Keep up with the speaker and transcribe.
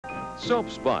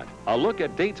Soap Spot, a look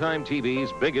at daytime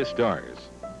TV's biggest stars.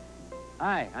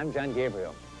 Hi, I'm John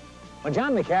Gabriel. When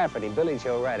John McCafferty, Billy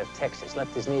Joe Wright of Texas,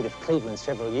 left his native Cleveland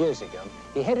several years ago,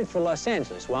 he headed for Los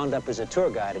Angeles, wound up as a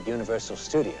tour guide at Universal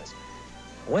Studios.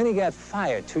 When he got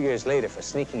fired 2 years later for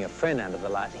sneaking a friend onto the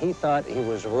lot, he thought he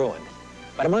was ruined.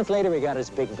 But a month later, he got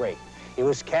his big break. He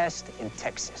was cast in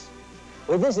Texas.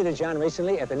 We visited John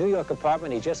recently at the New York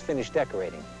apartment he just finished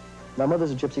decorating. My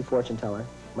mother's a gypsy fortune teller.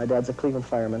 My dad's a Cleveland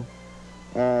fireman.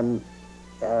 And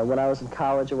when I was in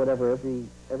college or whatever,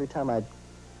 every time I'd,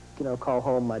 call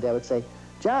home, my dad would say,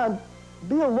 "John,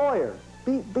 be a lawyer,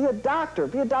 be a doctor,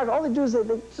 be a doctor. All they do is they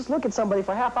just look at somebody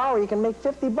for a half hour, you can make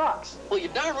 50 bucks. Well,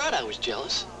 you're darn right I was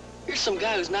jealous. Here's some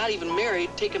guy who's not even married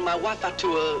taking my wife out to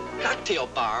a cocktail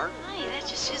bar. Hey, that's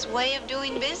just his way of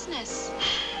doing business.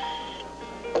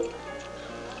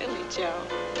 Billy Joe.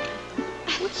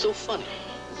 What's so funny?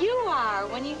 You are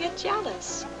when you get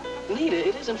jealous. Nita,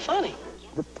 it isn't funny.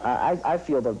 I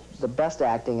feel the best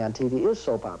acting on TV is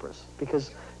soap operas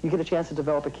because you get a chance to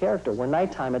develop a character. Where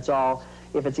nighttime, it's all,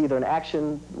 if it's either an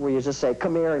action where you just say,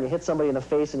 "Come here," and you hit somebody in the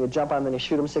face and you jump on them and you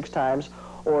shoot them 6 times,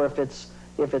 or if it's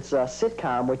a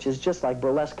sitcom, which is just like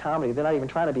burlesque comedy. They're not even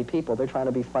trying to be people. They're trying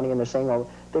to be funny, and they're saying, "Oh,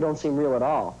 they don't seem real at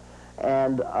all."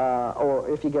 And, or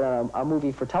if you get a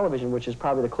movie for television, which is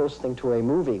probably the closest thing to a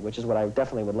movie, which is what I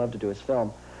definitely would love to do as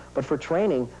film. But for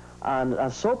training on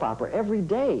a soap opera every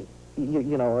day,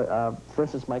 for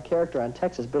instance, my character on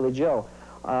Texas, Billy Joe,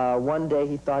 one day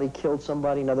he thought he killed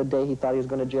somebody, another day he thought he was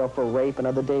going to jail for rape,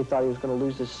 another day he thought he was going to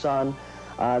lose his son,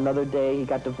 another day he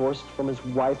got divorced from his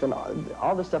wife, and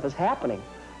all this stuff is happening.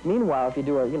 Meanwhile, if you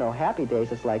do a, Happy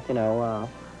Days, it's like,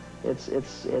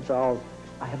 it's all,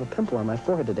 I have a pimple on my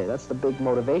forehead today. That's the big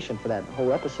motivation for that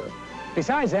whole episode.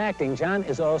 Besides acting, John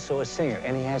is also a singer,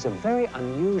 and he has a very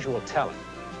unusual talent.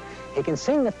 He can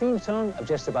sing the theme song of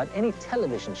just about any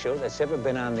television show that's ever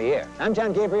been on the air. I'm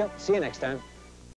John Gabriel. See you next time.